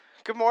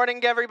Good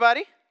morning,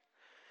 everybody.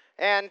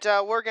 And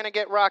we're going to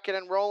get rocking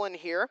and rolling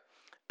here.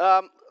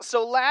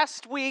 So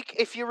last week,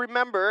 if you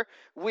remember,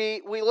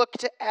 we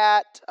looked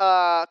at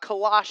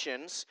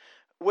Colossians,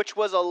 which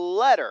was a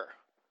letter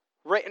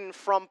written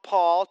from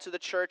Paul to the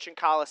church in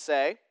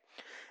Colossae.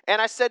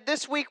 And I said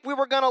this week we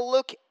were going to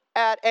look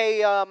at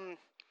a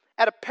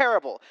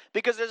parable,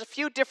 because there's a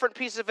few different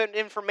pieces of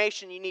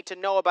information you need to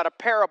know about a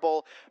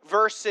parable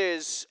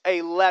versus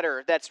a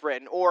letter that's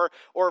written, or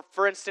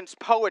for instance,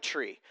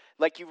 poetry,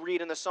 like you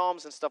read in the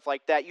Psalms and stuff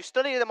like that. You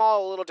study them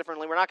all a little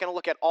differently. We're not going to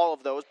look at all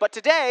of those. But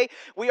today,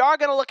 we are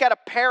going to look at a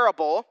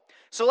parable.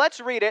 So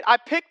let's read it. I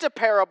picked a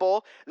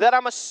parable that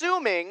I'm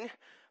assuming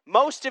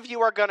most of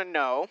you are going to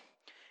know.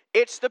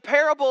 It's the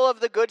parable of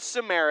the Good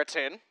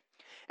Samaritan.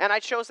 And I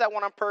chose that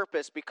one on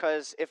purpose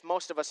because if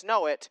most of us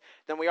know it,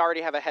 then we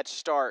already have a head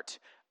start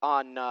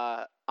on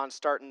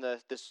starting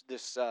this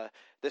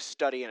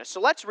study in it. So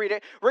let's read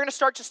it. We're going to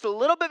start just a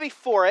little bit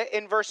before it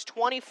in verse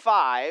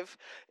 25,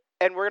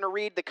 and we're going to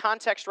read the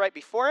context right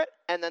before it,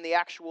 and then the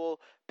actual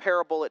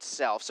parable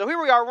itself. So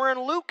here we are. We're in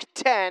Luke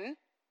 10,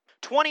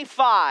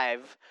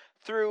 25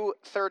 through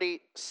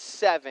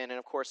 37, and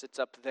of course it's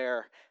up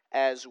there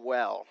as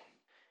well.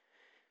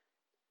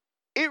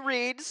 It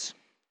reads,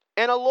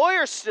 "And a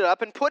lawyer stood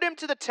up and put him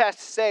to the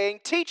test, saying,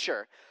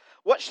 'Teacher,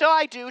 what shall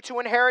I do to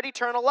inherit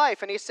eternal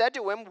life?' And he said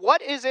to him,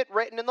 'What is it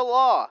written in the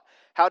law?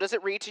 How does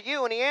it read to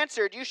you?' And he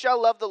answered, 'You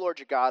shall love the Lord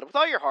your God with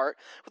all your heart,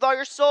 with all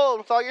your soul,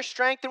 with all your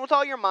strength, and with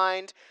all your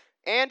mind,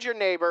 and your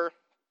neighbor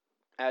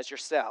as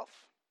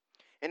yourself.'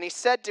 And he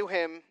said to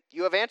him,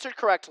 'You have answered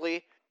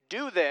correctly.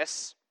 Do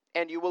this,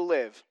 and you will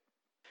live.'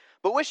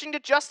 But wishing to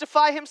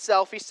justify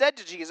himself, he said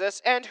to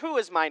Jesus, 'And who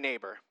is my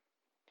neighbor?'"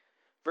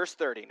 Verse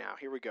 30 now,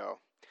 here we go.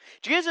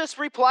 "Jesus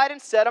replied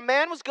and said, 'A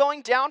man was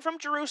going down from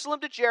Jerusalem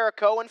to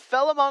Jericho and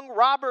fell among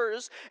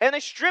robbers, and they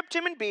stripped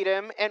him and beat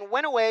him and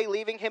went away,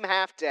 leaving him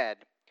half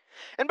dead.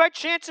 And by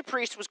chance a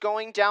priest was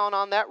going down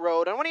on that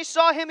road, and when he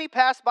saw him, he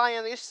passed by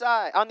on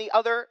the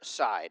other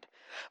side.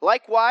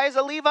 Likewise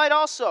a Levite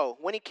also,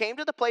 when he came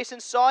to the place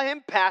and saw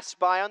him, passed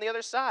by on the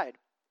other side.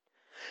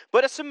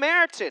 But a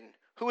Samaritan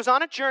who was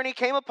on a journey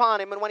came upon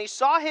him, and when he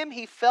saw him,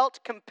 he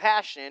felt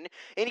compassion,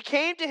 and he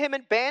came to him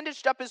and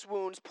bandaged up his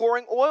wounds,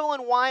 pouring oil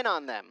and wine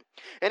on them.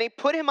 And he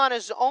put him on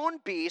his own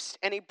beast,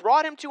 and he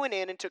brought him to an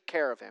inn and took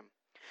care of him.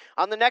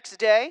 On the next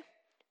day,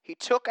 he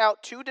took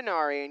out 2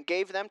 denarii and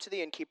gave them to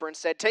the innkeeper and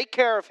said, 'Take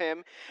care of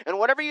him, and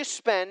whatever you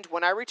spend,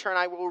 when I return,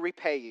 I will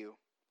repay you.'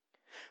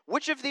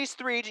 Which of these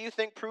 3 do you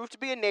think proved to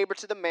be a neighbor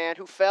to the man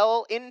who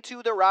fell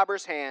into the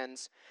robber's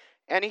hands?"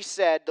 And he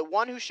said, "The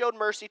one who showed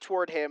mercy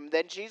toward him."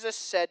 Then Jesus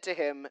said to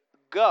him,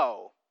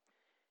 "Go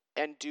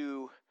and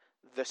do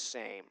the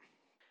same."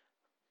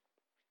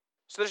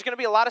 So there's going to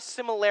be a lot of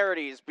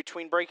similarities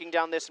between breaking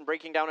down this and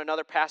breaking down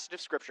another passage of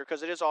Scripture,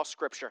 because it is all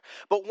Scripture.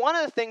 But one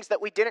of the things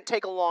that we didn't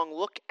take a long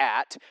look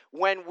at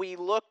when we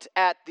looked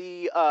at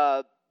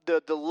the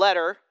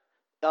letter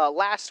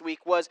last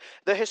week was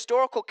the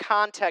historical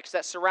context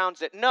that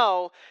surrounds it.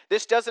 No,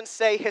 this doesn't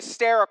say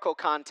hysterical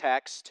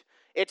context.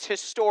 It's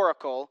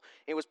historical.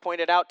 It was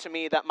pointed out to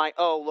me that my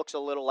O looks a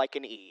little like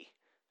an E.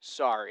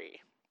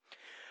 Sorry.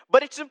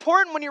 But it's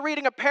important when you're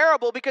reading a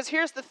parable, because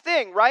here's the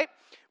thing, right?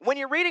 When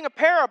you're reading a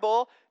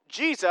parable,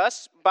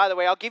 Jesus, by the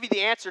way, I'll give you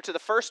the answer to the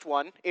first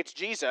one. It's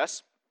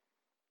Jesus,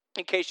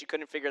 in case you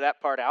couldn't figure that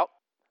part out,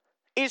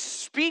 is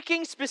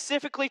speaking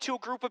specifically to a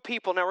group of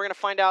people. Now we're going to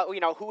find out,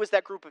 who is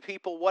that group of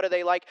people? What are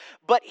they like?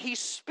 But he's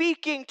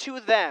speaking to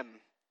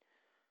them.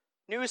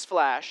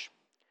 Newsflash,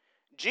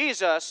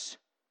 Jesus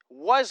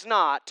was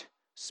not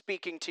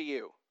speaking to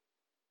you.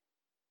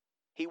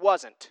 He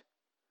wasn't.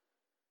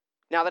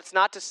 Now, that's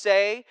not to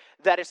say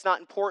that it's not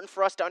important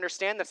for us to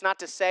understand. That's not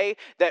to say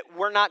that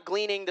we're not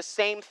gleaning the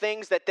same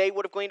things that they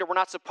would have gleaned, or we're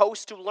not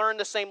supposed to learn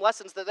the same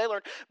lessons that they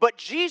learned. But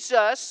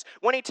Jesus,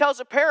 when he tells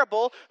a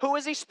parable, who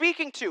is he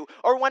speaking to?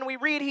 Or when we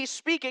read he's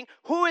speaking,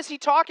 who is he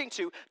talking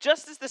to?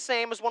 Just as the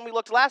same as when we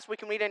looked last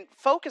week and we didn't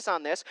focus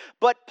on this,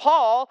 but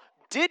Paul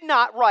did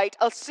not write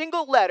a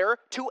single letter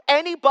to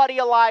anybody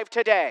alive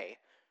today.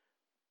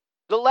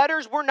 The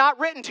letters were not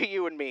written to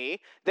you and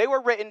me. They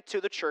were written to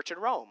the church in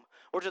Rome,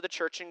 or to the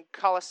church in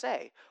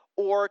Colossae,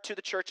 or to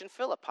the church in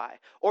Philippi,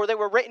 or they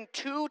were written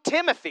to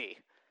Timothy,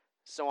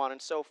 so on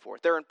and so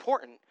forth. They're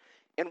important,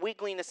 and we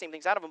glean the same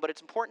things out of them, but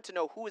it's important to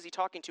know who is he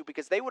talking to,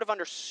 because they would have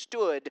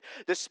understood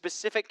the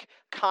specific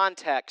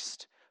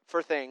context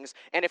for things.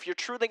 And if you're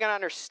truly going to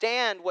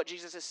understand what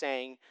Jesus is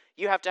saying,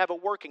 you have to have a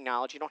working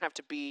knowledge. You don't have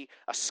to be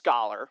a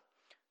scholar,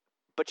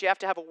 but you have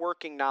to have a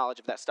working knowledge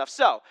of that stuff.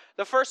 So,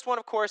 the first one,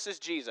 of course, is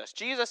Jesus.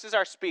 Jesus is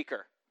our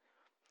speaker.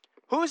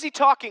 Who is he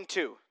talking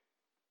to?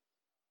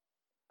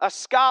 A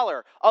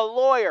scholar, a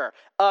lawyer,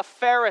 a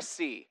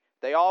Pharisee.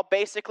 They all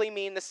basically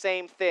mean the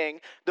same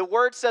thing. The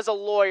word says a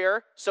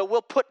lawyer, so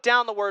we'll put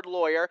down the word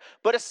lawyer.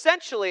 But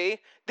essentially,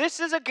 this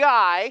is a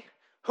guy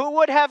who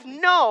would have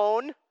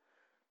known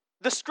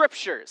the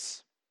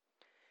Scriptures.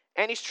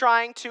 And he's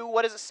trying to,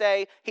 what does it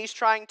say? He's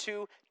trying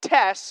to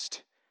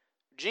test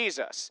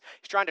Jesus.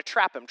 He's trying to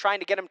trap him, trying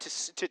to get him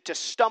to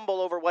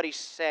stumble over what he's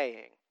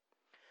saying.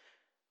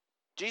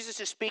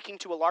 Jesus is speaking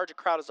to a larger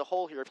crowd as a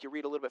whole here if you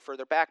read a little bit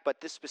further back, but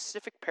this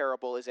specific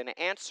parable is an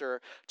answer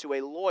to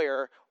a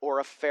lawyer or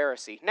a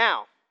Pharisee.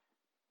 Now,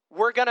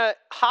 we're going to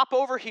hop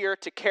over here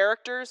to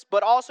characters,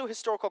 but also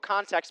historical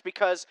context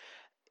because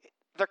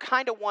they're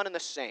kind of one and the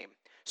same.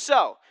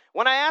 So,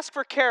 when I ask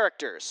for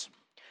characters,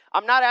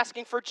 I'm not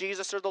asking for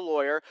Jesus or the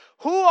lawyer.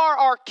 Who are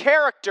our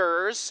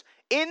characters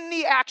in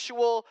the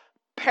actual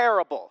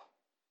parable?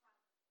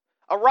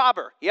 A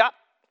robber, yep.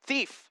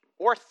 Thief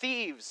or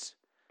thieves.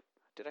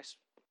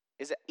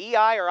 Is it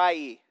E-I or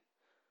I-E?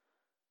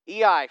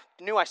 E-I.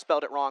 Knew I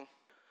spelled it wrong.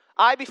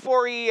 I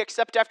before E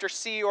except after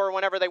C or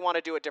whenever they want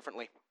to do it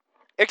differently.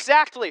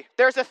 Exactly.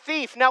 There's a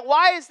thief. Now,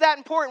 why is that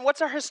important?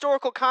 What's our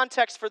historical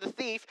context for the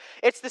thief?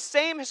 It's the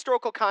same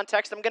historical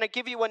context. I'm going to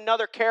give you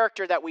another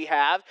character that we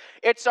have.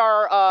 It's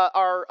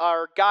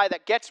our guy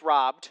that gets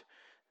robbed.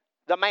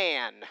 The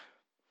man,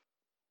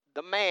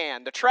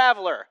 the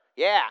traveler.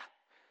 Yeah.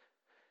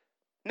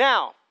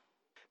 Now,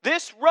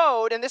 this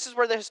road, and this is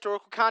where the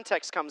historical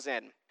context comes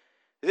in.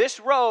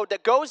 This road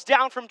that goes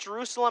down from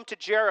Jerusalem to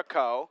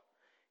Jericho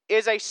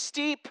is a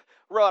steep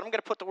road. I'm going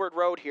to put the word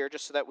road here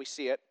just so that we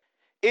see it.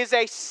 Is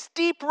a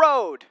steep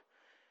road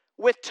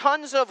with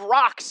tons of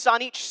rocks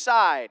on each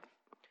side.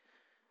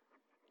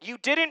 You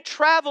didn't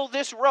travel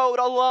this road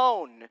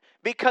alone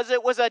because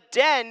it was a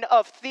den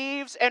of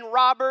thieves and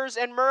robbers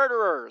and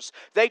murderers.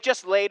 They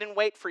just laid in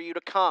wait for you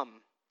to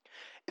come.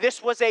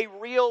 This was a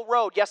real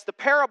road. Yes, the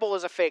parable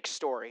is a fake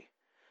story.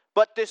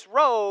 But this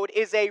road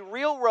is a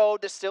real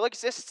road that still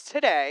exists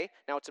today.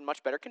 Now it's in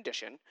much better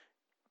condition.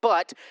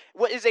 But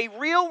what is a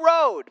real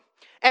road.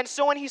 And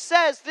so when he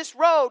says this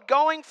road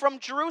going from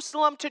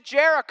Jerusalem to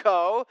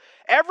Jericho,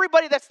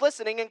 everybody that's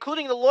listening,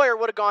 including the lawyer,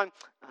 would have gone,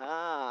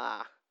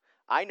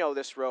 I know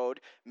this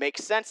road.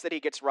 Makes sense that he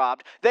gets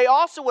robbed. They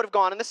also would have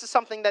gone, and this is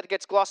something that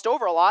gets glossed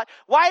over a lot,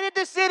 why did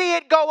this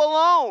idiot go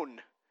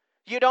alone?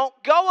 You don't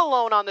go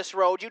alone on this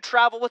road. You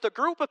travel with a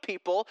group of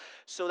people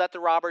so that the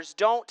robbers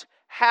don't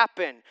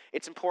happen.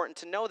 It's important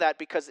to know that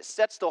because it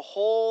sets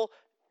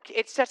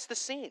the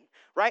scene,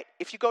 right?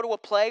 If you go to a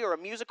play or a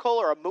musical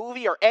or a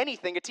movie or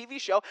anything, a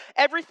TV show,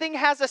 everything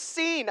has a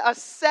scene, a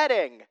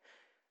setting.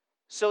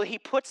 So he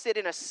puts it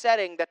in a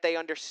setting that they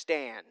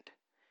understand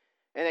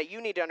and that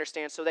you need to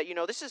understand so that you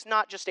know this is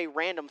not just a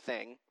random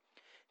thing.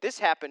 This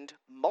happened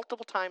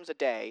multiple times a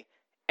day,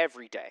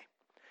 every day.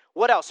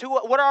 What else?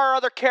 What are our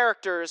other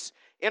characters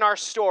in our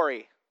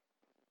story?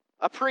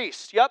 A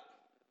priest, yep.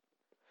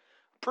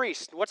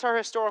 Priest, what's our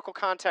historical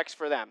context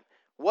for them?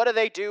 What do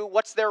they do?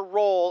 What's their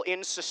role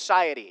in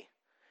society?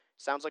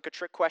 Sounds like a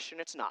trick question.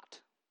 It's not.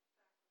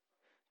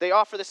 They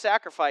offer the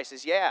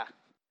sacrifices, yeah.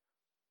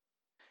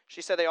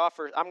 She said they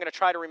offer, I'm going to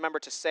try to remember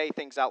to say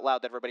things out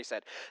loud that everybody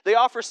said. They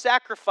offer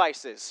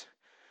sacrifices,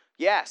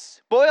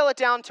 yes. Boil it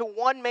down to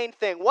one main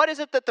thing. What is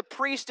it that the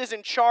priest is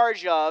in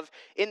charge of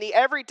in the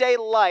everyday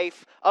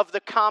life of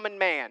the common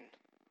man?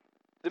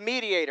 The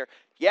mediator,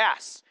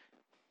 yes.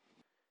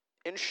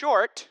 In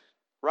short,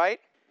 right?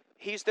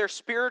 He's their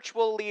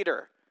spiritual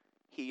leader.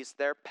 He's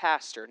their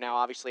pastor. Now,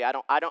 obviously,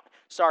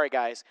 sorry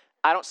guys,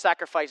 I don't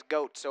sacrifice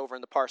goats over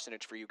in the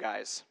parsonage for you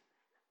guys.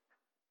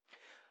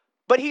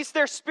 But he's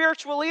their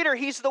spiritual leader.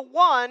 He's the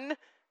one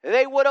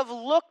they would have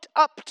looked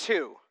up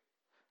to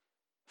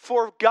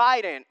for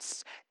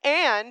guidance.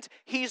 And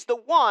he's the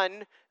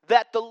one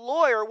that the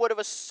lawyer would have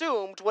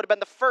assumed would have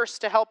been the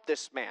first to help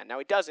this man. Now,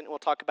 he doesn't. We'll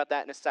talk about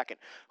that in a second.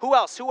 Who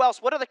else?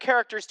 What other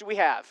characters do we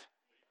have?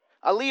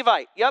 A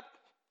Levite. Yep.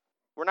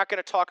 We're not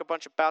going to talk a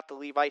bunch about the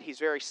Levite. He's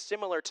very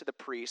similar to the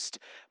priest,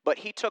 but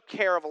he took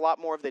care of a lot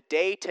more of the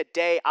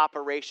day-to-day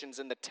operations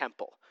in the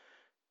temple.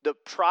 The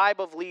tribe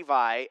of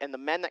Levi and the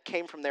men that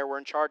came from there were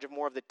in charge of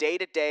more of the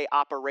day-to-day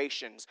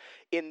operations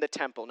in the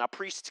temple. Now,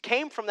 priests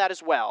came from that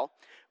as well,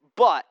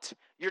 but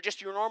you're just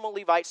your normal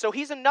Levite. So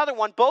he's another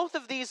one. Both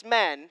of these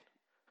men,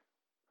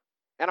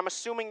 and I'm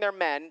assuming they're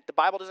men, the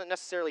Bible doesn't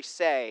necessarily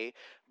say,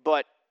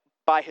 but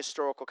by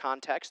historical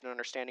context and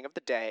understanding of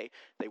the day,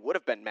 they would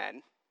have been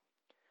men,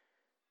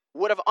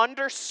 would have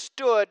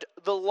understood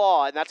the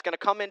law, and that's going to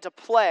come into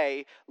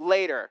play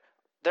later.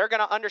 They're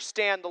going to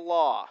understand the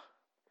law.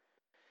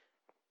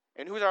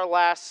 And who's our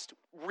last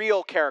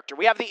real character?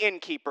 We have the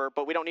innkeeper,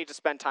 but we don't need to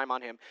spend time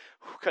on him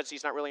because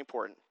he's not really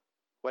important.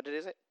 What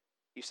is it?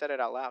 You said it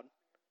out loud.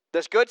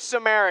 This Good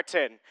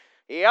Samaritan.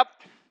 Yep.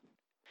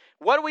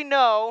 What do we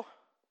know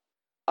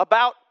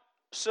about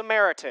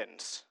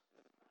Samaritans?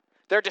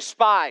 They're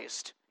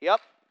despised. Yep.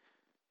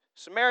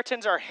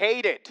 Samaritans are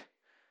hated.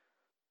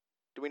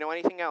 Do we know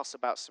anything else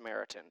about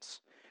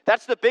Samaritans?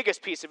 That's the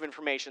biggest piece of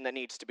information that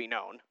needs to be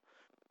known.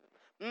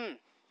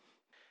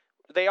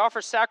 They offer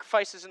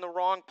sacrifices in the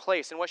wrong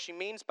place. And what she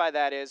means by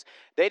that is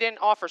they didn't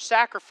offer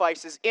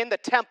sacrifices in the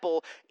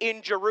temple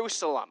in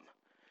Jerusalem.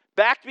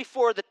 Back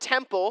before the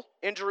temple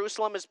in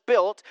Jerusalem is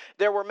built,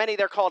 there were many,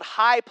 they're called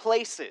high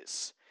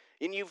places.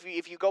 And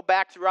if you go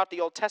back throughout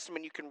the Old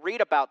Testament, you can read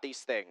about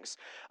these things.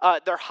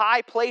 They're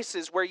high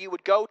places where you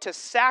would go to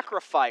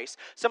sacrifice.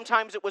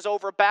 Sometimes it was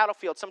over a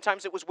battlefield.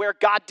 Sometimes it was where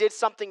God did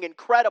something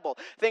incredible,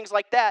 things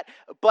like that.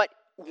 But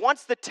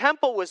once the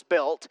temple was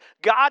built,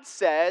 God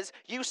says,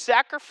 you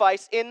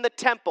sacrifice in the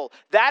temple.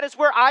 That is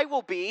where I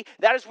will be.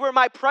 That is where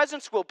my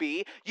presence will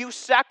be. You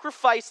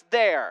sacrifice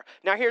there.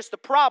 Now here's the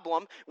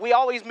problem. We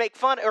always make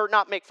fun, or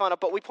not make fun of,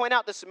 but we point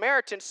out the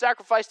Samaritans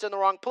sacrificed in the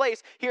wrong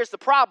place. Here's the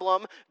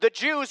problem. The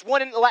Jews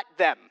wouldn't let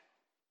them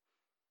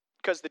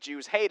because the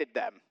Jews hated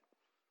them.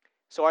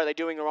 So are they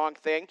doing the wrong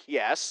thing?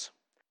 Yes.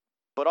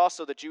 But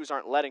also the Jews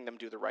aren't letting them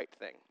do the right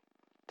thing.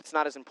 It's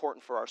not as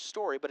important for our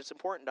story, but it's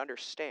important to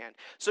understand.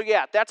 So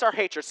yeah, that's our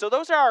hatred. So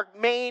those are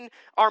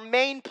our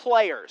main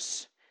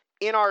players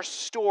in our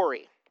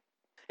story.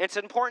 It's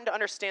important to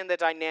understand the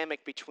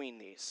dynamic between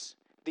these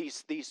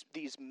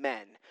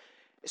men.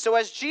 So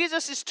as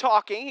Jesus is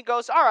talking, he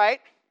goes, all right.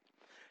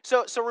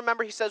 So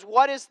remember, he says,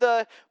 what is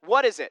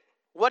it?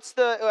 What's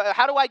the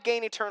how do I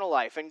gain eternal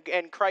life?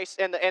 And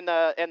Christ and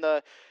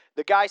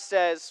the guy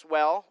says,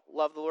 well,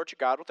 love the Lord your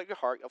God with all your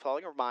heart, with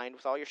all your mind,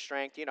 with all your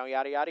strength,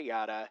 yada, yada,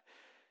 yada.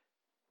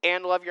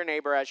 And love your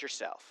neighbor as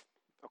yourself.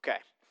 Okay.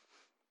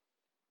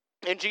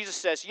 And Jesus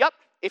says, yep,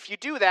 if you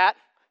do that,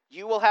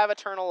 you will have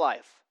eternal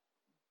life.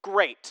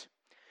 Great.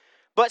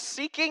 But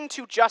seeking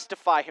to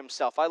justify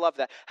himself, I love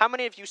that. How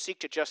many of you seek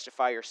to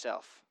justify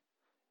yourself?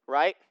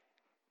 Right?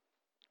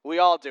 We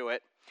all do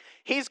it.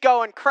 He's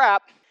going,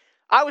 crap,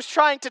 I was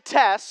trying to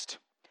test.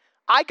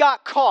 I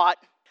got caught.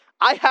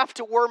 I have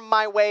to worm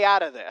my way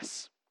out of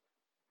this.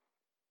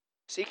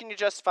 Seeking to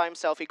justify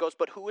himself, he goes,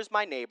 but who is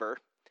my neighbor?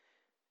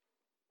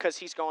 Because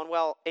he's going,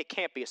 well, it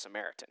can't be a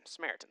Samaritan.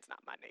 Samaritan's not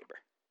my neighbor.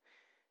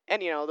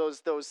 And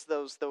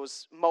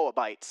those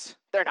Moabites,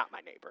 they're not my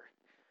neighbor.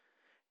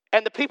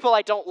 And the people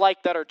I don't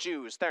like that are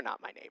Jews, they're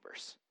not my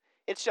neighbors.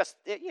 It's just,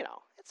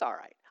 it's all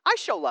right. I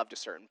show love to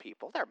certain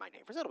people. They're my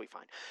neighbors. It'll be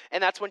fine.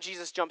 And that's when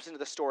Jesus jumps into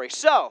the story.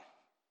 So,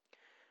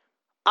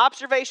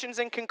 observations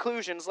and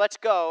conclusions. Let's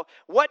go.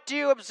 What do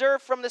you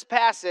observe from this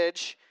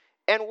passage,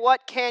 and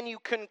what can you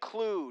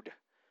conclude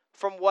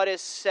from what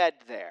is said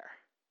there?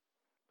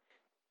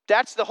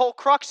 That's the whole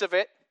crux of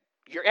it.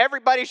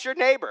 Everybody's your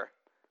neighbor.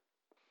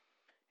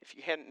 If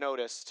you hadn't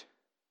noticed,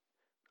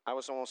 I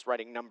was almost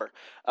writing number.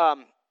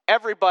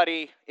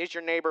 Everybody is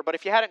your neighbor, but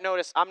if you hadn't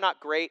noticed, I'm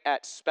not great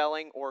at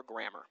spelling or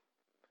grammar.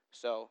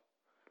 So,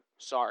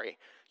 sorry.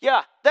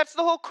 Yeah, that's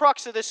the whole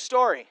crux of this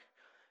story.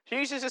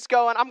 Jesus is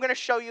going, I'm going to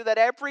show you that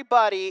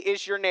everybody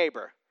is your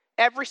neighbor.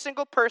 Every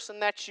single person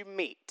that you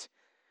meet.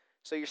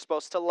 So you're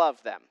supposed to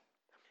love them.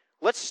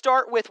 Let's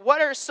start with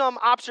what are some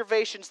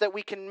observations that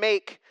we can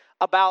make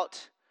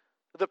about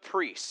the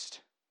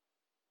priest.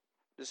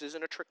 This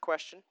isn't a trick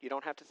question. You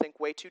don't have to think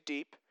way too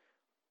deep.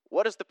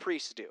 What does the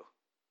priest do?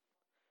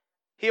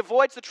 He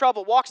avoids the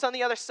trouble, walks on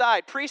the other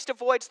side. Priest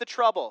avoids the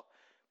trouble.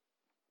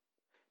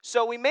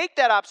 So we make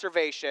that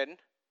observation.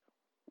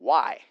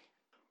 Why?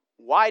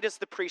 Why does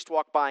the priest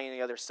walk by on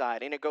the other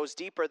side? And it goes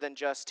deeper than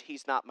just,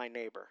 he's not my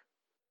neighbor.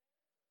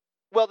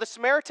 Well, the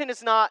Samaritan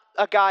is not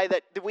a guy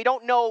we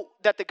don't know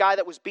that the guy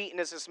that was beaten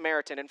is a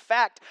Samaritan. In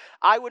fact,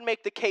 I would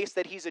make the case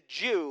that he's a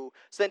Jew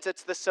since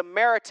it's the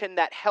Samaritan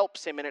that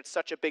helps him and it's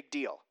such a big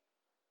deal.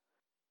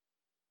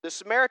 The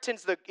Samaritan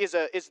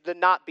is the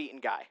not beaten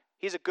guy.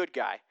 He's a good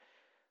guy.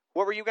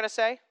 What were you going to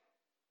say?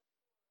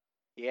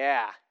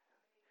 Yeah.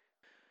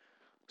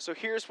 So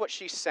here's what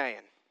she's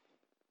saying.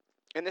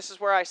 And this is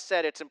where I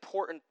said it's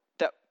important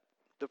that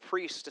the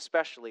priest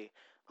especially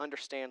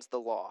understands the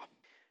law.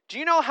 Do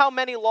you know how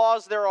many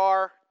laws there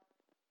are?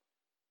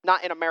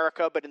 Not in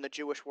America, but in the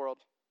Jewish world.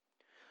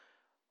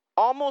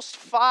 Almost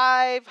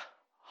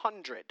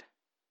 500.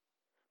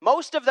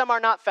 Most of them are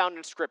not found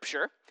in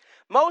Scripture.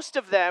 Most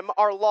of them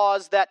are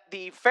laws that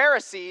the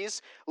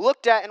Pharisees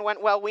looked at and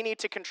went, well, we need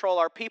to control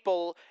our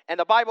people, and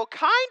the Bible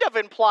kind of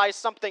implies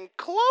something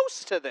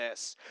close to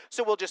this,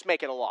 so we'll just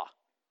make it a law.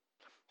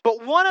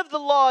 But one of the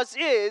laws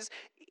is,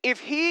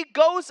 if he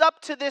goes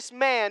up to this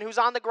man who's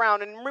on the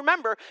ground, and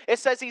remember, it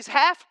says he's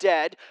half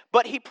dead,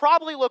 but he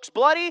probably looks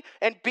bloody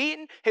and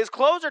beaten, his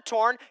clothes are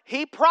torn,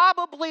 he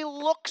probably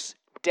looks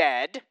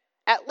dead,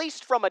 at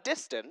least from a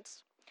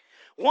distance.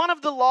 One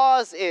of the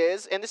laws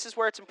is, and this is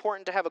where it's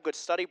important to have a good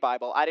study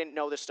Bible. I didn't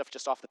know this stuff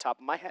just off the top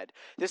of my head.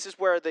 This is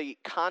where the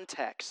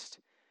context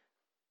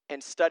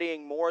and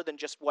studying more than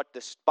just what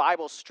the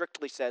Bible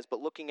strictly says,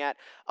 but looking at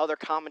other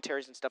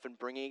commentaries and stuff and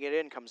bringing it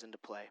in comes into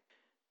play.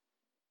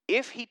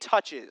 If he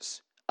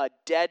touches a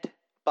dead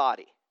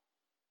body,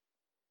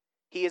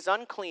 he is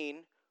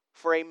unclean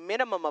for a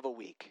minimum of a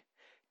week,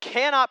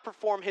 cannot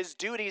perform his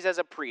duties as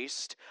a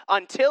priest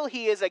until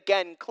he is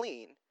again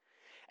clean.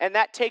 And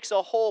that takes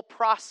a whole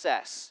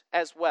process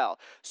as well.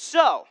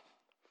 So,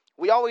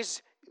 we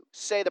always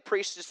say the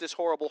priest is this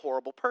horrible,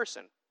 horrible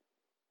person.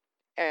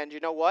 And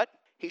you know what?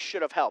 He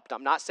should have helped.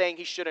 I'm not saying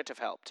he shouldn't have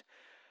helped.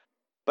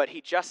 But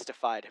he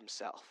justified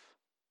himself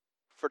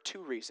for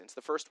two reasons.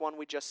 The first one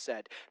we just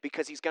said,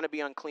 because he's going to be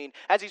unclean.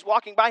 As he's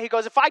walking by, he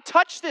goes, if I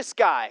touch this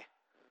guy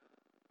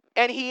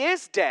and he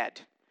is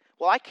dead,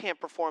 well, I can't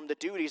perform the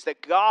duties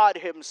that God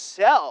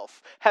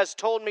himself has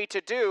told me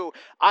to do.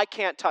 I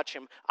can't touch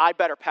him. I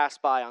better pass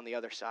by on the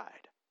other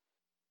side.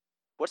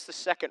 What's the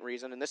second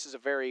reason? And this is a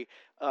very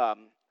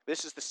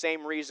This is the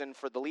same reason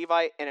for the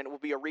Levite, and it will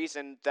be a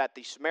reason that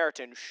the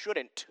Samaritan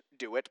shouldn't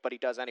do it, but he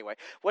does anyway.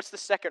 What's the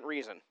second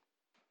reason?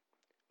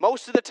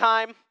 Most of the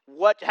time,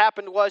 what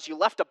happened was you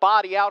left a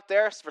body out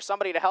there for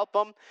somebody to help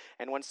them,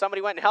 and when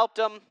somebody went and helped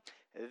them,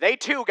 they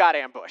too got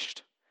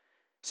ambushed.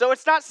 So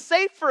it's not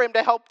safe for him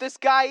to help this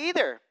guy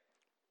either.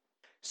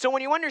 So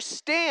when you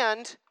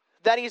understand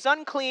that he's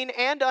unclean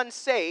and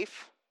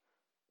unsafe,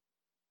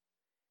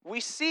 we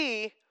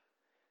see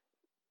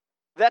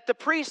that the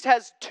priest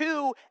has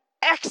two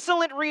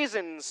excellent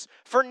reasons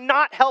for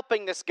not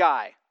helping this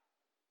guy.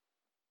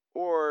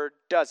 Or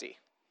does he?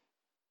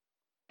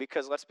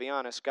 Because let's be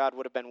honest, God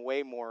would have been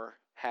way more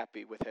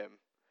happy with him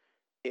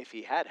if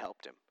he had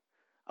helped him.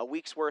 A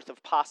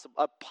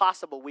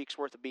possible week's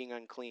worth of being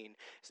unclean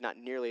is not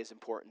nearly as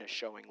important as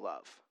showing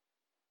love.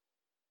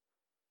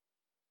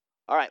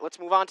 All right, let's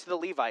move on to the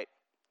Levite.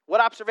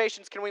 What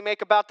observations can we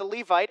make about the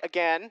Levite?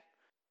 Again,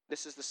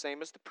 this is the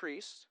same as the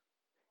priest.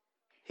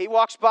 He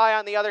walks by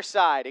on the other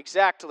side,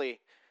 exactly.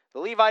 The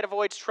Levite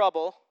avoids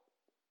trouble.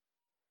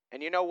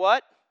 And you know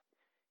what?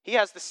 He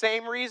has the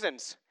same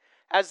reasons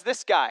as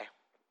this guy.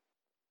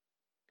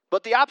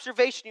 But the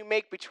observation you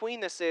make between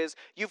this is,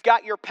 you've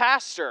got your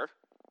pastor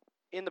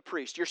in the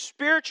priest, your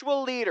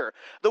spiritual leader,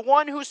 the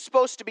one who's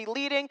supposed to be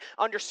leading,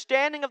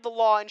 understanding of the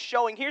law and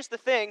showing. Here's the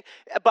thing,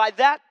 by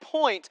that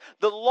point,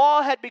 the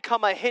law had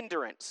become a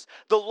hindrance.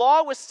 The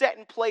law was set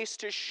in place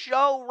to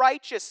show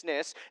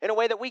righteousness in a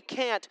way that we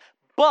can't,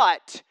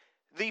 but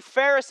the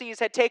Pharisees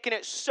had taken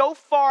it so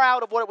far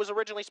out of what it was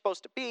originally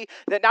supposed to be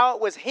that now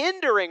it was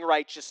hindering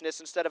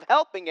righteousness instead of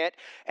helping it.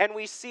 And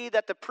we see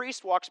that the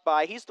priest walks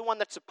by. He's the one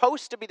that's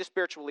supposed to be the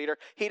spiritual leader.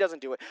 He doesn't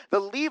do it.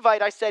 The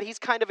Levite, I said, he's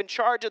kind of in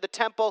charge of the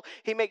temple.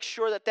 He makes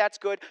sure that that's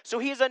good. So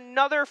he's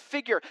another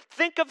figure.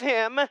 Think of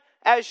him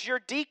as your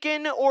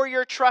deacon or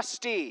your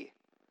trustee.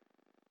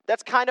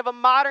 That's kind of a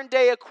modern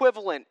day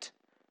equivalent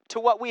to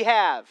what we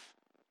have.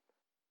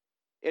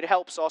 It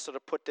helps also to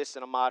put this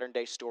in a modern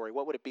day story.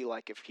 What would it be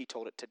like if he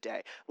told it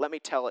today? Let me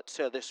tell it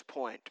to this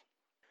point.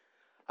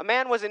 A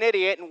man was an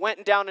idiot and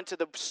went down into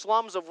the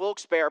slums of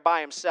Wilkes-Barre by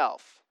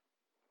himself.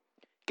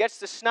 Gets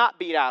the snot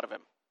beat out of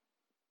him.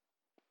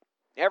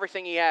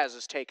 Everything he has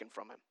is taken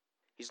from him.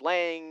 He's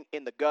laying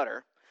in the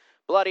gutter,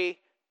 bloody,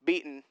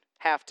 beaten,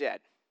 half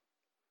dead.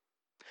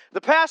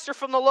 The pastor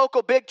from the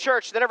local big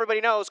church that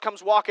everybody knows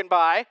comes walking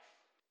by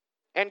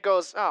and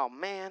goes, "Oh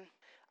man,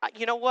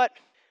 you know what?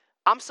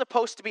 I'm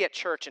supposed to be at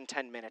church in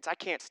 10 minutes. I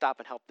can't stop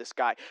and help this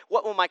guy.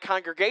 What will my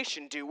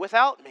congregation do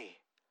without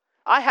me?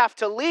 I have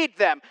to lead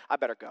them. I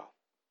better go."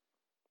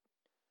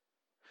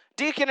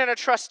 Deacon and a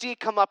trustee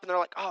come up and they're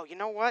like, "Oh, you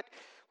know what?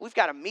 We've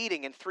got a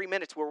meeting in 3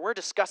 minutes where we're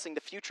discussing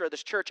the future of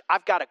this church.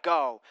 I've got to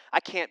go. I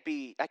can't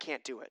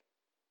do it."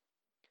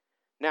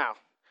 Now,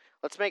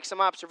 let's make some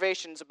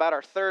observations about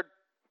our third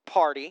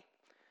party,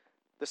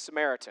 the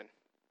Samaritan.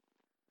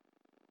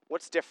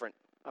 What's different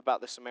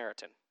about the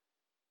Samaritan?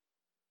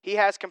 He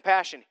has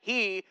compassion.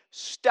 He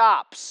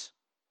stops.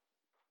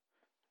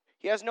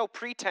 He has no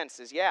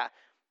pretenses, yeah.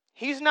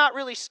 He's not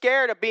really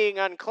scared of being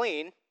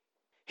unclean.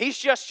 He's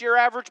just your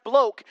average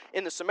bloke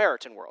in the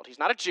Samaritan world. He's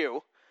not a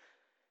Jew.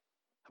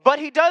 But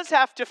he does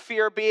have to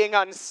fear being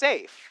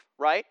unsafe,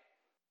 right?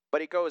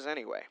 But he goes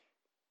anyway.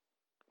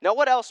 Now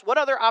what else? What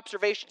other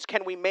observations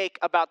can we make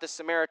about the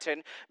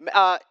Samaritan?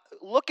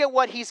 Look at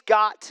what he's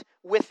got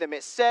with him.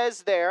 It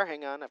says there,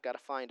 hang on, I've got to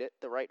find it,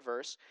 the right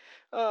verse.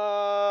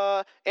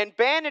 And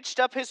bandaged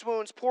up his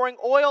wounds, pouring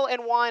oil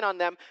and wine on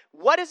them.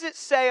 What does it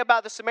say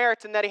about the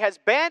Samaritan that he has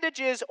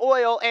bandages,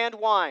 oil, and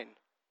wine?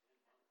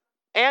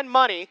 And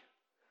money.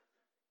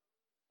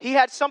 He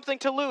had something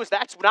to lose.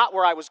 That's not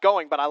where I was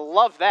going, but I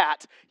love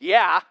that.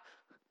 Yeah.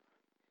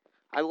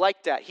 I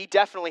like that. He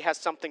definitely has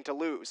something to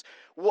lose.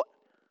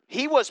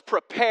 He was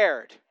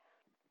prepared.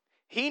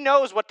 He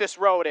knows what this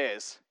road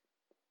is.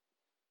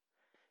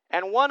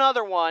 And one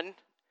other one,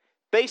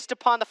 based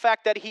upon the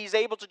fact that he's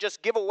able to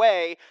just give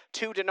away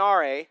 2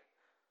 denarii,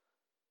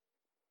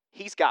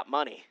 he's got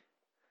money.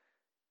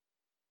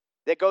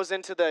 That goes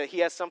into he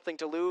has something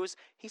to lose.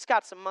 He's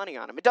got some money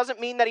on him. It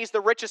doesn't mean that he's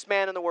the richest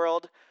man in the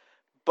world,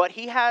 but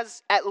he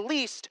has at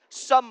least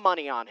some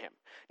money on him.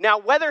 Now,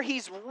 whether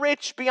he's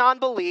rich beyond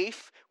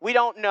belief, we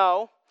don't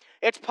know.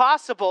 It's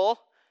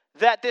possible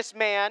that this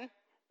man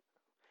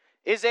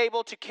is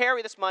able to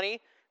carry this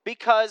money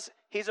because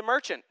he's a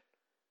merchant.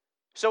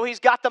 So he's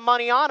got the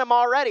money on him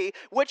already,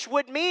 which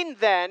would mean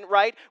then,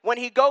 right, when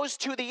he goes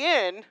to the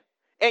inn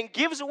and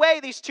gives away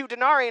these 2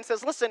 denarii and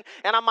says, "Listen,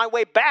 and on my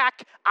way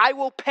back, I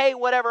will pay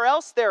whatever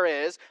else there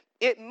is,"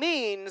 it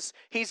means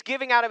he's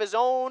giving out of his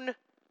own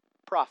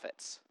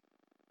profits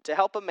to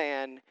help a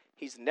man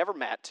he's never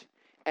met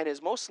and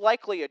is most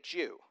likely a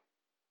Jew.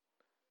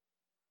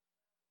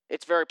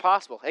 It's very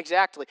possible.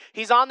 Exactly.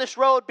 He's on this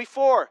road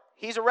before.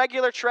 He's a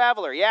regular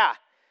traveler. Yeah.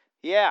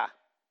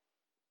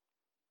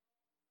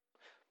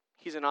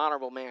 He's an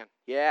honorable man.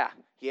 Yeah.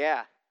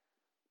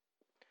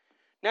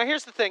 Now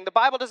here's the thing. The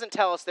Bible doesn't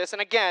tell us this.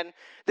 And again,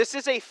 this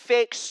is a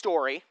fake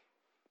story,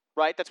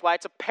 right? That's why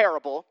it's a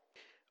parable.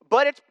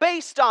 But it's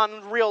based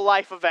on real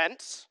life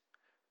events.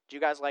 Do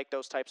you guys like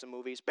those types of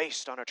movies?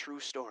 Based on a true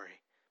story.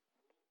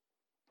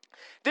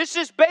 This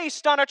is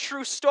based on a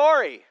true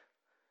story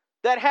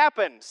that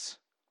happens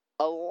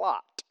a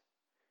lot.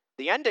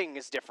 The ending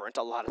is different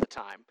a lot of the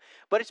time,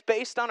 but it's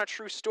based on a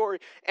true story.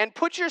 And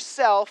put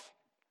yourself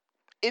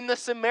in the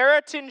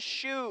Samaritan's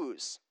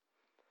shoes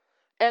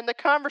and the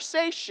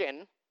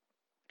conversation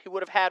he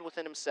would have had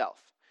within himself.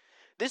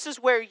 This is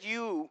where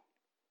you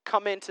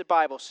come into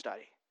Bible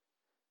study,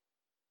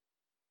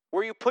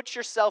 where you put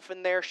yourself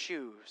in their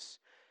shoes.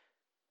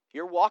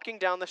 You're walking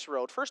down this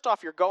road. First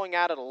off, you're going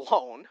at it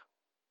alone,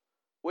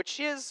 which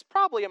is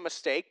probably a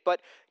mistake,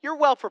 but you're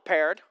well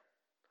prepared.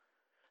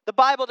 The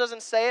Bible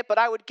doesn't say it, but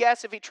I would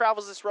guess if he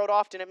travels this road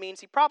often, it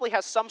means he probably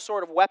has some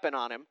sort of weapon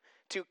on him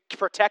to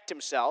protect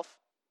himself.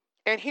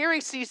 And here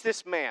he sees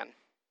this man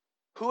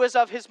who is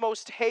of his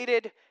most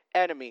hated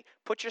enemy.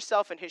 Put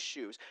yourself in his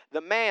shoes.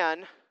 The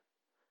man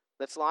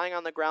that's lying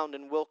on the ground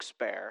in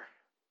Wilkes-Barre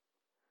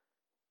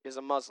is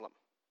a Muslim.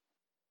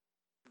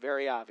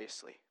 Very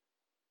obviously.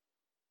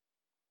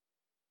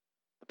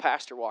 The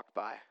pastor walked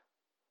by.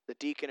 The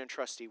deacon and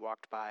trustee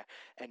walked by.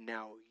 And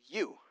now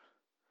you,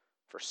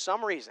 for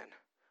some reason,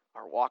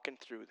 are walking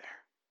through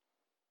there.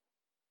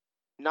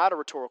 Not a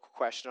rhetorical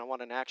question. I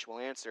want an actual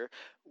answer.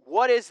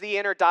 What is the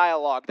inner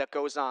dialogue that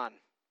goes on?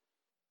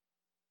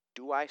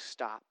 Do I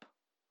stop?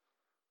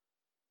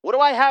 What do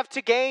I have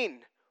to gain?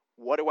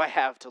 What do I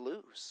have to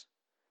lose?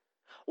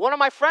 What are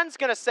my friends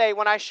going to say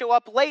when I show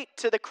up late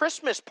to the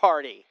Christmas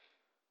party?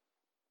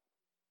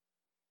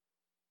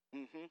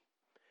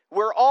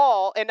 We're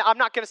all, and I'm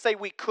not going to say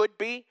we could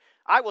be,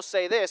 I will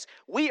say this,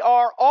 we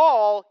are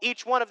all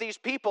each one of these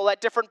people at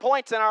different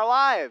points in our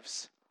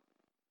lives.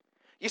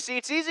 You see,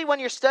 it's easy when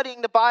you're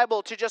studying the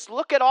Bible to just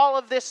look at all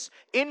of this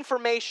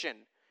information.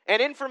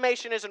 And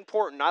information is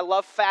important. I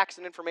love facts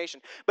and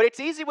information. But it's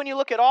easy when you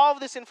look at all of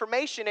this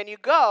information and you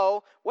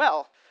go,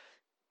 well,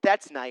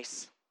 that's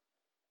nice.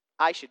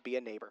 I should be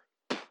a neighbor.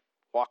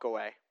 Walk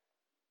away.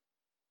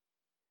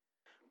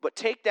 But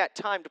take that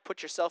time to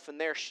put yourself in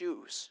their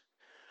shoes.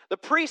 The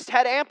priest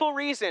had ample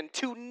reason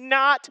to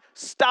not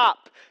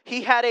stop.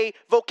 He had a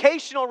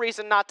vocational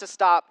reason not to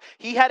stop.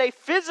 He had a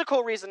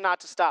physical reason not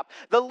to stop.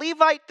 The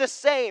Levite the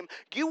same.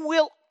 You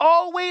will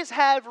always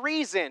have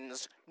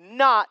reasons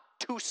not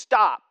to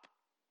stop.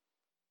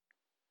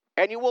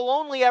 And you will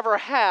only ever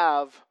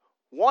have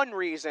one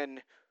reason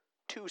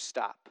to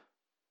stop.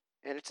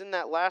 And it's in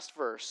that last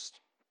verse.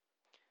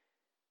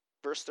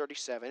 Verse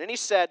 37. And he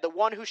said, the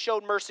one who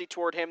showed mercy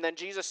toward him, then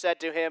Jesus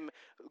said to him,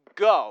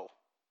 go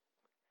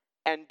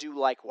and do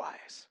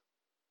likewise.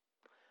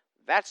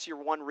 That's your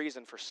one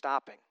reason for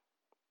stopping.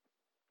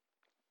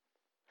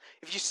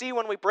 If you see,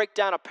 when we break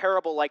down a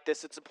parable like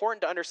this, it's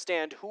important to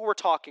understand who we're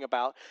talking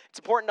about. It's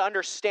important to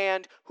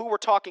understand who we're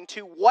talking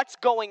to, what's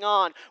going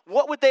on.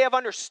 What would they have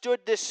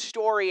understood this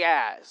story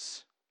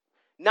as?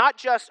 Not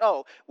just,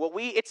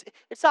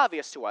 it's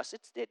obvious to us.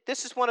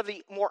 This is one of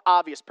the more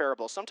obvious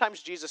parables.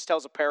 Sometimes Jesus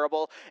tells a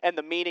parable, and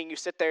the meaning, you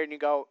sit there and you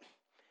go,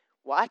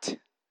 what?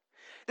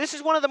 This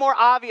is one of the more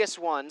obvious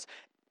ones.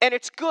 And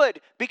it's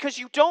good because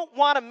you don't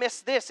want to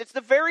miss this. It's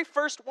the very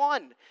first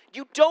one.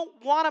 You don't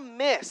want to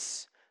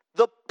miss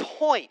the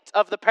point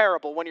of the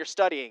parable when you're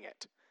studying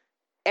it.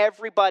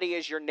 Everybody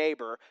is your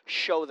neighbor.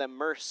 Show them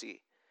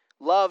mercy.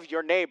 Love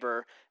your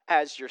neighbor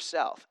as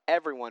yourself.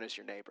 Everyone is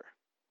your neighbor.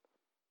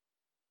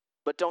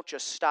 But don't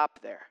just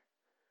stop there.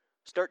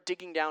 Start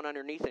digging down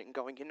underneath it and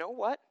going, you know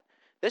what?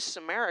 This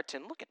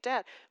Samaritan, look at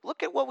that.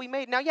 Look at what we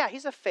made. Now, yeah,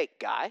 he's a fake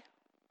guy.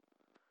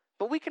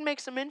 But we can make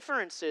some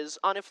inferences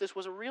on if this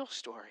was a real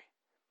story.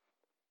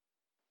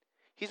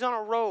 He's on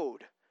a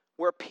road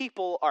where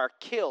people are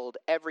killed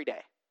every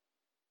day.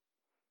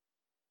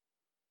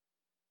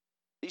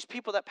 These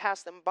people that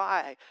pass them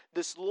by,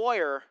 this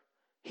lawyer,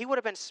 he would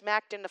have been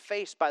smacked in the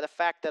face by the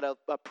fact that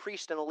a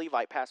priest and a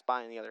Levite passed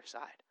by on the other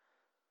side.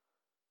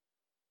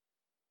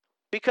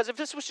 Because if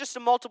this was just a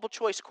multiple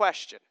choice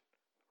question,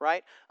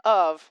 right,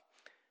 of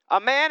a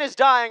man is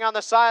dying on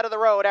the side of the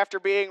road after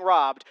being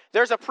robbed.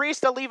 There's a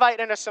priest, a Levite,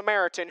 and a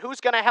Samaritan.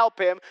 Who's going to help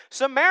him?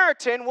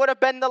 Samaritan would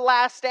have been the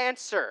last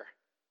answer.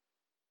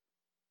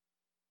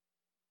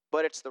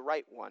 But it's the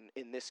right one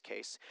in this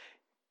case.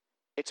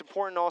 It's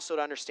important also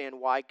to understand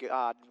why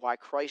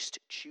Christ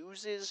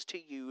chooses to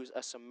use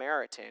a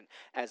Samaritan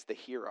as the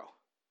hero.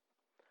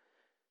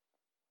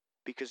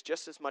 Because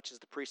just as much as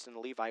the priest and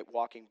the Levite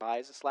walking by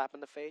is a slap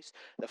in the face,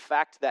 the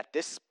fact that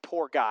this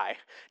poor guy,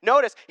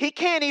 notice, he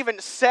can't even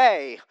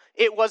say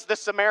it was the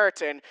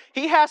Samaritan.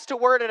 He has to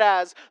word it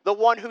as the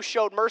one who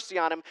showed mercy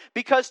on him.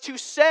 Because to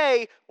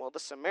say, well, the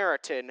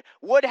Samaritan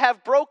would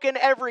have broken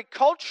every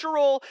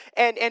cultural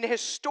and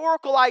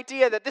historical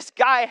idea that this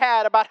guy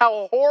had about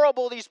how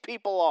horrible these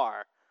people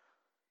are.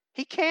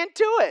 He can't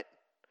do it.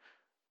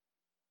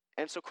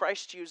 And so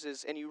Christ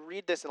uses, and you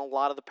read this in a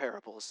lot of the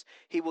parables,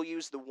 he will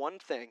use the one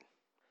thing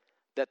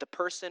that the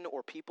person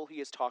or people he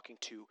is talking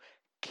to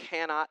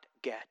cannot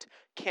get,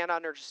 cannot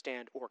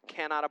understand, or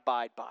cannot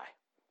abide by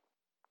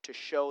to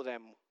show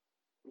them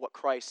what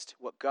Christ,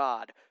 what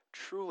God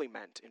truly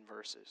meant in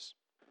verses.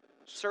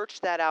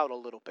 Search that out a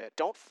little bit.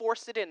 Don't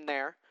force it in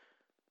there,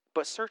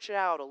 but search it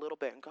out a little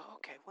bit and go,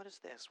 okay, what is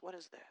this? What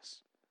is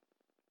this?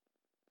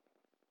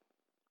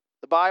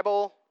 The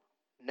Bible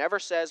never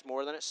says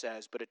more than it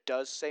says, but it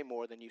does say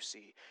more than you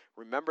see.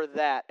 Remember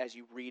that as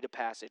you read a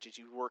passage, as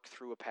you work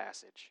through a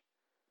passage.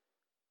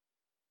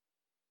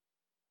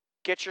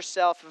 Get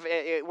yourself.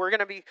 We're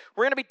gonna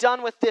be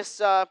done with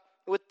this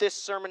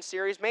sermon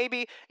series.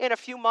 Maybe in a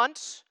few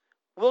months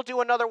we'll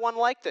do another one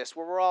like this,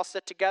 where we're all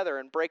sit together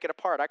and break it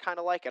apart. I kind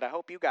of like it. I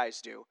hope you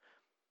guys do.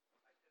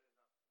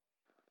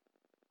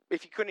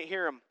 If you couldn't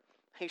hear him,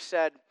 he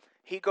said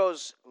he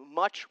goes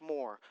much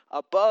more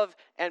above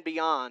and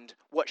beyond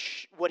what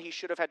he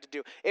should have had to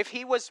do. If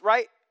he was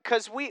right,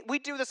 because we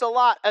do this a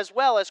lot as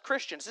well as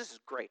Christians. This is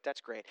great.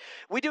 That's great.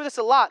 We do this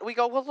a lot. We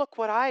go, well, look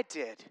what I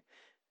did.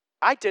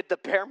 I did the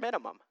bare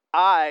minimum.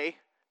 I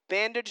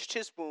bandaged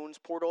his wounds,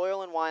 poured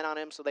oil and wine on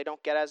him so they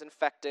don't get as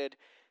infected.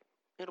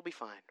 It'll be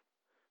fine.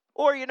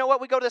 Or you know what?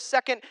 We go to the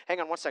second.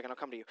 Hang on one second. I'll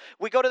come to you.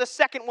 We go to the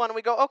second one and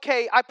we go,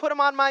 okay, I put him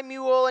on my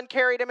mule and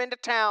carried him into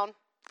town.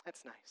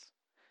 That's nice.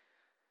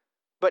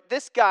 But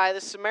this guy,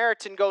 the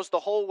Samaritan, goes the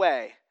whole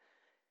way.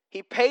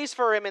 He pays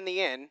for him in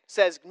the inn,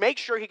 says, make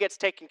sure he gets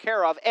taken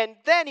care of. And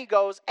then he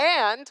goes,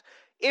 and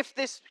if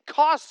this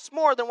costs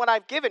more than what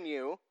I've given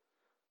you,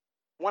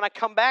 when I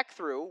come back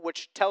through,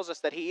 which tells us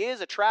that he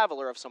is a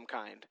traveler of some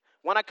kind,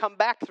 when I come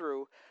back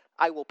through,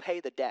 I will pay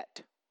the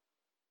debt.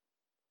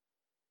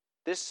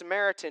 This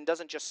Samaritan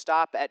doesn't just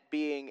stop at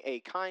being a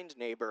kind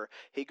neighbor.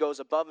 He goes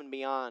above and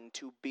beyond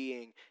to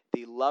being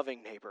the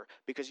loving neighbor.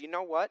 Because you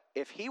know what?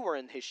 If he were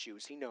in his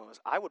shoes, he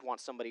knows I would want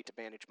somebody to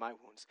bandage my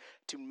wounds,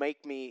 to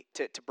make me,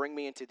 to bring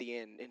me into the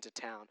inn, into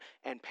town,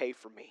 and pay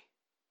for me.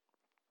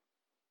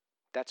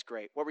 That's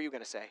great. What were you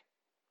going to say?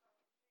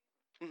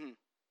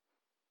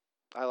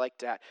 I like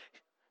that.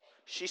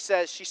 She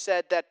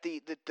said that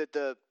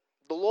the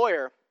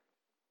lawyer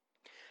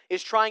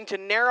is trying to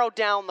narrow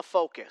down the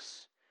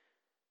focus.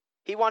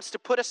 He wants to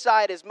put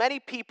aside as many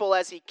people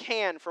as he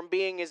can from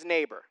being his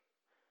neighbor.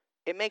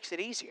 It makes it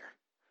easier.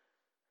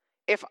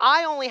 If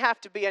I only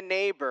have to be a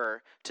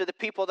neighbor to the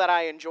people that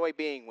I enjoy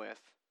being with,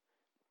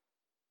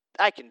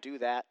 I can do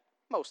that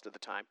most of the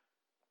time.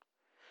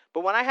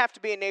 But when I have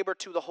to be a neighbor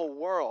to the whole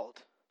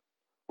world,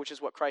 which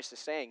is what Christ is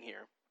saying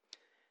here,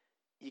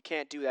 you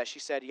can't do that. She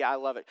said, yeah, I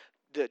love it.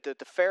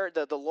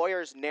 The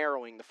lawyer's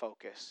narrowing the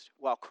focus,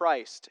 while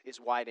Christ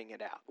is widening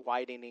it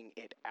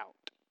out.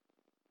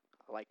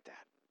 I like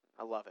that.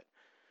 I love it.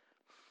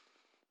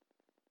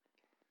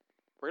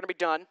 We're going to be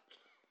done.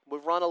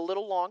 We've run a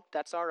little long.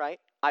 That's all right.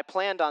 I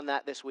planned on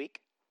that this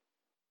week.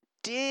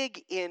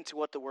 Dig into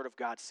what the Word of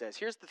God says.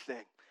 Here's the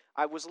thing.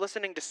 I was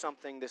listening to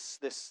something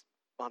this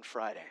on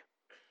Friday.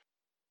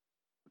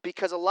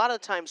 Because a lot of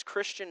times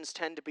Christians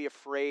tend to be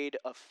afraid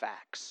of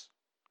facts.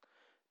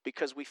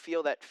 Because we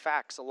feel that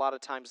facts, a lot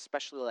of times,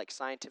 especially like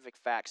scientific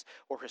facts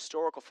or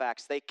historical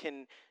facts, they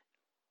can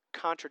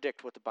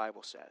contradict what the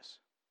Bible says.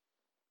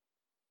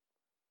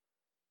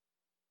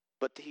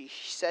 But he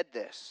said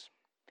this: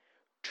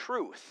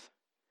 truth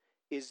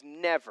is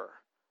never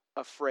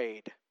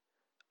afraid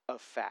of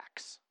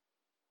facts.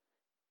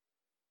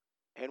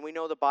 And we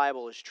know the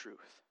Bible is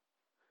truth.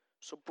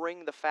 So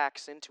bring the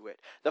facts into it.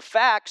 The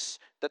facts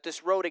that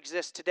this road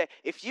exists today.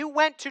 If you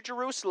went to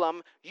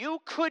Jerusalem, you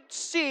could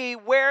see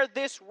where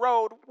this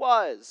road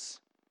was.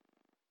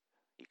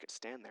 You could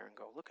stand there and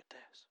go, look at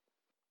this.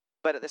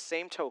 But at the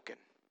same token,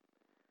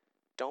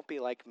 don't be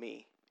like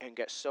me and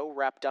get so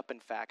wrapped up in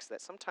facts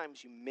that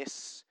sometimes you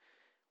miss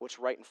what's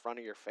right in front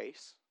of your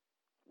face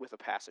with a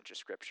passage of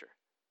Scripture.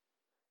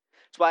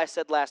 That's why I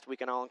said last week,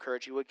 and I'll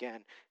encourage you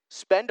again,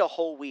 spend a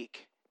whole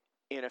week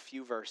in a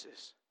few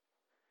verses.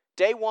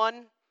 Day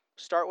one,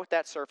 start with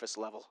that surface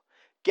level.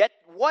 Get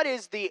what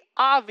is the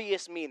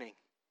obvious meaning.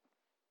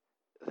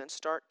 Then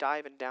start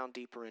diving down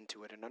deeper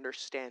into it and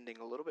understanding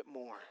a little bit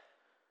more.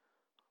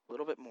 A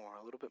little bit more,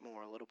 a little bit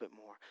more, a little bit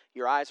more.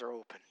 Your eyes are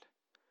opened.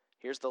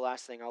 Here's the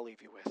last thing I'll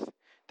leave you with.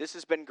 This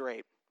has been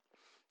great.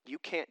 You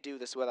can't do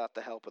this without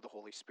the help of the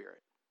Holy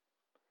Spirit.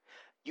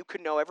 You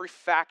could know every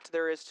fact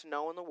there is to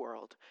know in the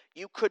world.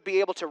 You could be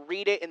able to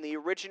read it in the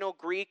original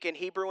Greek and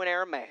Hebrew and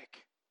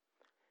Aramaic.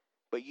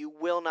 But you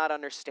will not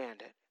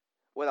understand it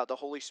without the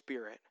Holy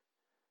Spirit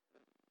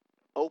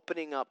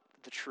opening up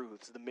the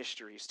truths, the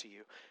mysteries to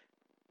you.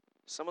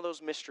 Some of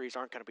those mysteries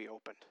aren't going to be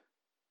opened.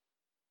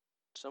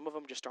 Some of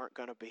them just aren't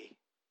going to be.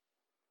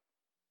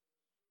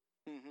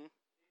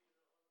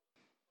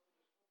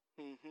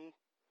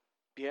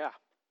 Yeah.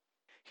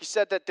 He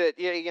said that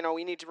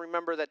we need to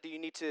remember that you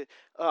need to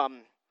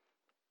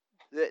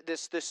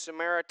this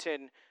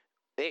Samaritan,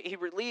 he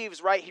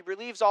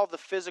relieves all the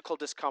physical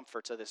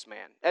discomforts of this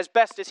man as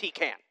best as he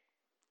can.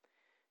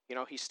 You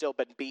know, he's still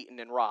been beaten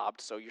and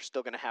robbed, so you're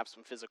still going to have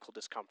some physical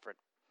discomfort.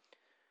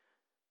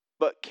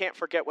 But can't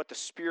forget what the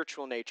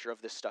spiritual nature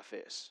of this stuff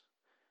is.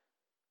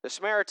 The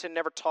Samaritan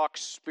never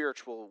talks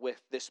spiritual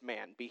with this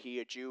man, be he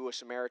a Jew, a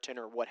Samaritan,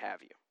 or what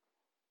have you.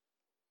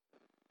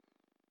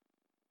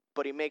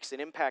 But he makes an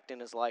impact in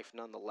his life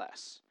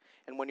nonetheless.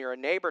 And when you're a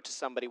neighbor to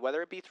somebody,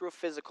 whether it be through a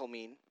physical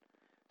mean,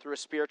 through a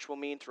spiritual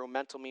mean, through a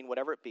mental mean,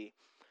 whatever it be,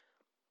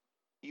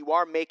 you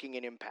are making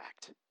an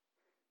impact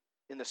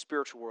in the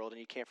spiritual world, and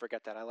you can't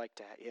forget that. I like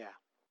that, yeah.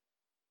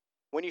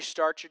 When you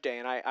start your day,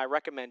 and I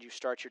recommend you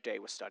start your day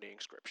with studying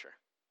Scripture.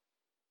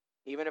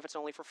 Even if it's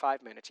only for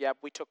 5 minutes. Yeah,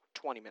 we took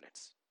 20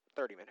 minutes,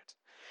 30 minutes.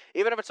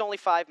 Even if it's only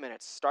 5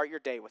 minutes, start your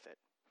day with it.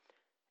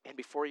 And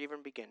before you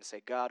even begin,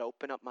 say, God,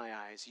 open up my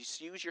eyes. You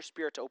use your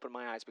Spirit to open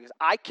my eyes because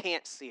I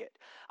can't see it.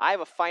 I have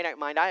a finite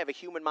mind. I have a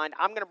human mind.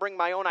 I'm going to bring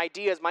my own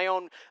ideas, my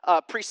own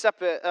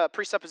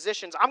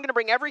presuppositions. I'm going to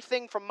bring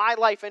everything from my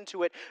life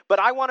into it, but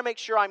I want to make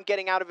sure I'm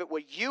getting out of it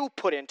what you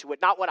put into it,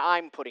 not what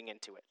I'm putting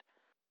into it.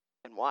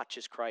 And watch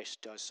as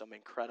Christ does some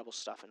incredible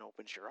stuff and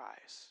opens your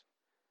eyes.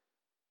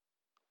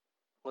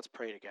 Let's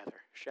pray together,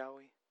 shall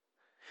we?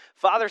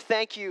 Father,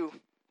 thank you.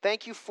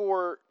 Thank you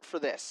for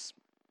this.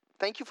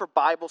 Thank you for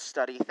Bible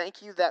study.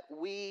 Thank you that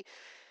we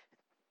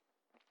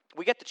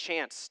get the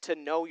chance to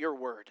know your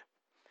word.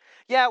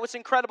 Yeah, it was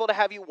incredible to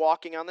have you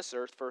walking on this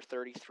earth for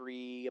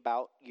 33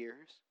 about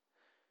years.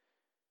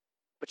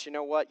 But you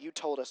know what? You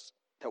told us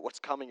that what's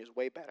coming is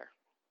way better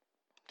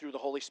through the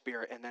Holy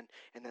Spirit and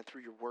then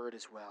through your word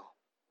as well.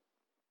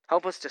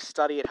 Help us to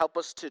study it. Help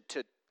us to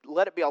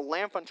let it be a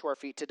lamp unto our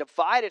feet, to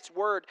divide its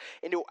word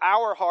into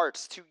our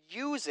hearts, to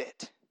use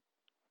it.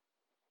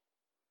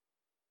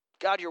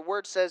 God, your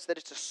word says that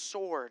it's a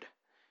sword.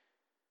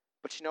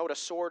 But you know what? A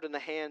sword in the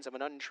hands of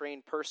an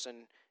untrained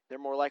person, they're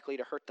more likely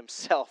to hurt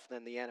themselves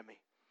than the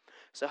enemy.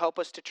 So help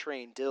us to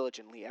train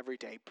diligently every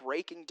day,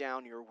 breaking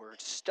down your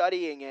word,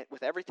 studying it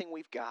with everything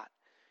we've got.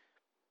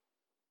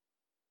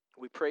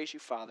 We praise you,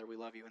 Father. We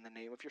love you. In the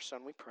name of your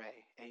Son we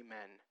pray.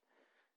 Amen.